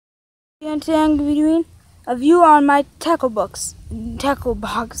And today I'm going to be doing a view on my tackle box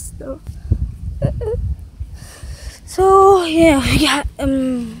though. So yeah, we got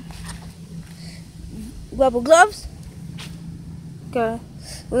rubber gloves. Got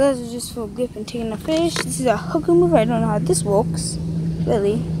gloves are just for grip and taking a fish. This is a hook remover. I don't know how this works,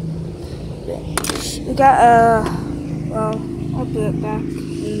 really. We got well, I'll be right back,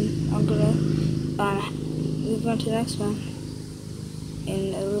 and I'm gonna move on to the next one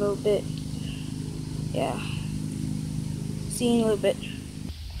in a little bit. Yeah. See you in a little bit.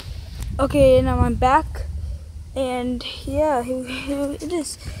 Okay, now I'm back, and yeah, here it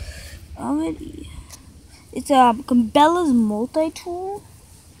is already. It's a Cabela's multi-tool.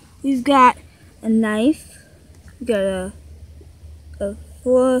 We've got a knife. We've got a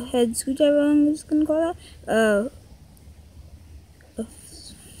 4-head screwdriver, I'm just gonna call that. A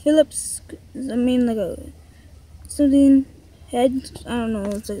Phillips, like a something head. I don't know.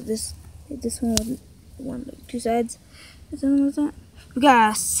 It's like this one like 2 sides, or something like that. We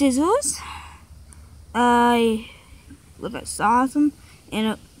got scissors. I saw them,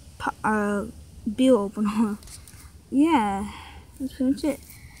 and a bill opener. Yeah, that's pretty much it.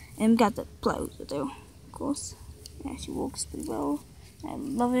 And we got the pliers with there, of course. It actually works pretty well. I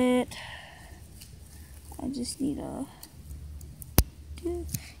love it. I just need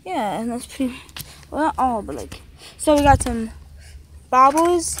yeah, and that's pretty well, not all, but like. So we got some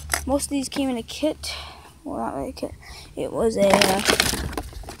bobbles. Most of these came in a kit. Well, not really a kit. It was a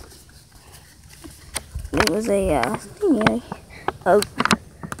thingy, a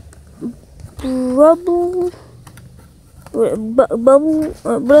bubble,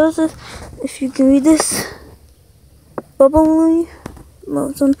 what is it? If you can read this, bubbly,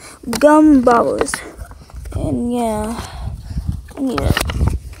 some gum bubbles, and yeah, I need it.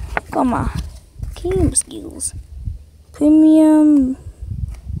 Got my cane skills, premium,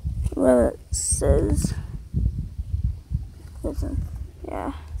 what it says,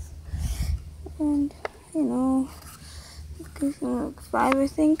 yeah, and you know, like 5, I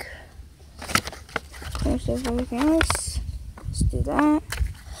think. Finish everything else. Let's do that.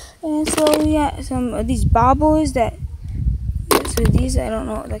 And so we got some of these bobbles that. So these, I don't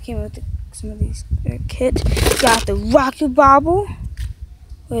know, that came with some of these kit. Got the rocket bobble.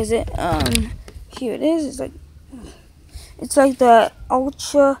 Where is it? Here it is. It's like the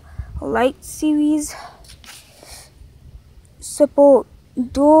ultra light series. Super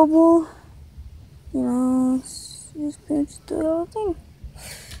durable. You know, just pretty much the whole thing.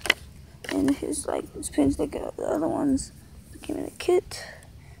 And it's pretty much like the other ones that came in the kit.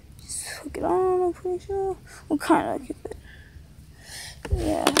 Just hook it on, I'm pretty sure. Well, kind of like it, but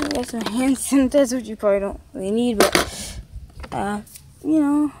yeah, we got some hand sanitizer, which you probably don't really need, but you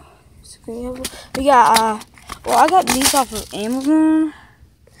know, it's pretty helpful. We got well, I got these off of Amazon.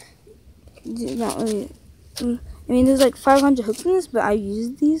 Not really. I mean, there's like 500 hooks in this, but I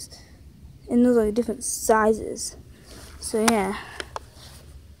used these, and those are different sizes. So yeah,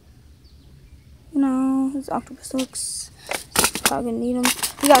 you know, these octopus hooks. Probably gonna need them.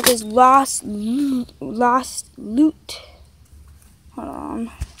 We got this lost loot. Hold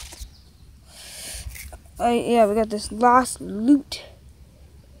on. Yeah, we got this lost loot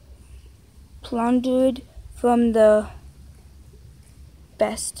plundered from the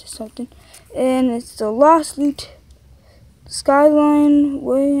best something, and it's the lost loot skyline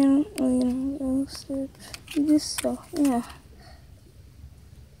way. This stuff, yeah.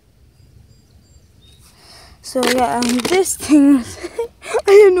 So yeah, this thing.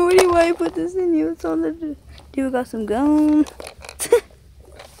 I have no idea why I put this in here. It's on the dude. Got some gum.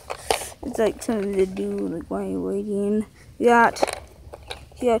 It's like something to do, like while you're waiting. You gotta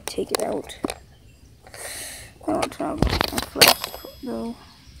take it out. I don't turn off my flash though.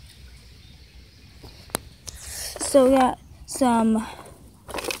 So got some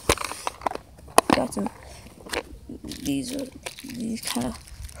these kind of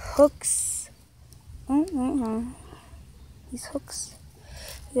hooks. These hooks.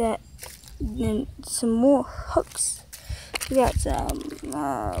 We got then some more hooks. We got some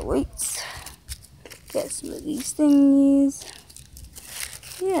weights. Got some of these thingies.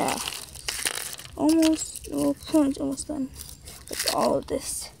 Yeah, almost done with all of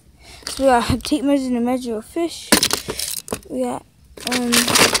this. So we got a tape measure to measure a fish. We got a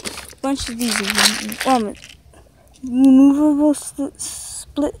bunch of these removable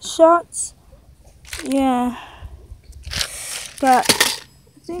split shots. Yeah, got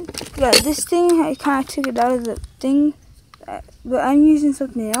this thing. I kind of took it out of the thing, but I'm using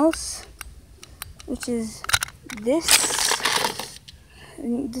something else, which is this.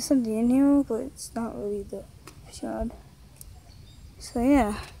 And there's something in here, but it's not really the shot. So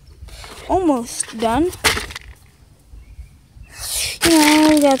yeah, almost done.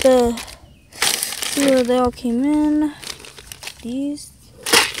 We got the, see where they all came in. These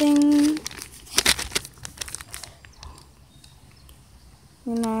things,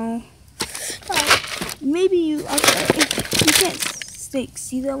 maybe you can't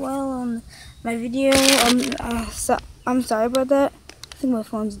see that well on my video. I'm sorry about that. I think my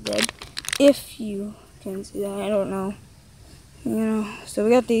phone's dead. If you can see that, I don't know. So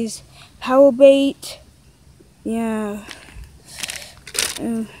we got these power bait. Yeah.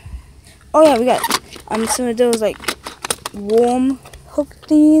 Oh yeah, we got some of those like worm hook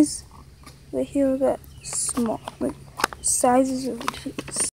thingies. Right here we got small like sizes of